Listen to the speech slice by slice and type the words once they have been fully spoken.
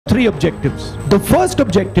three objectives. The first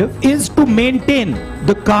objective is to maintain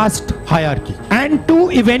the caste hierarchy and to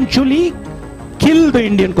eventually kill the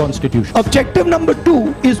Indian constitution. Objective number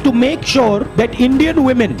two is to make sure that Indian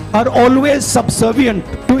women are always subservient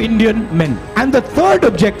to Indian men. And the third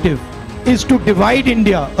objective is to divide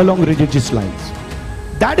India along religious lines.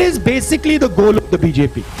 That is basically the goal of the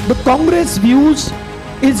BJP. The Congress views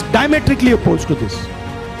is diametrically opposed to this.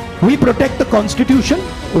 We protect the constitution,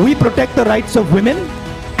 we protect the rights of women,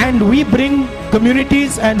 and we bring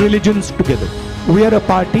communities and religions together. We are a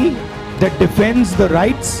party that defends the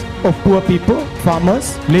rights of poor people,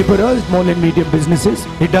 farmers, laborers, small and medium businesses.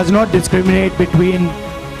 It does not discriminate between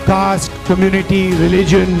caste, community,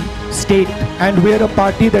 religion, state, and we are a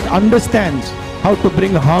party that understands how to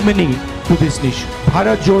bring harmony to this nation.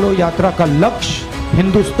 Bharat जोड़ो यात्रा का लक्ष्य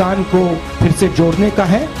हिंदुस्तान को फिर से जोड़ने का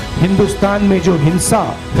है, हिंदुस्तान में जो हिंसा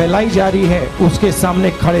फैलाई जा रही है उसके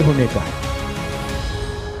सामने खड़े होने का है।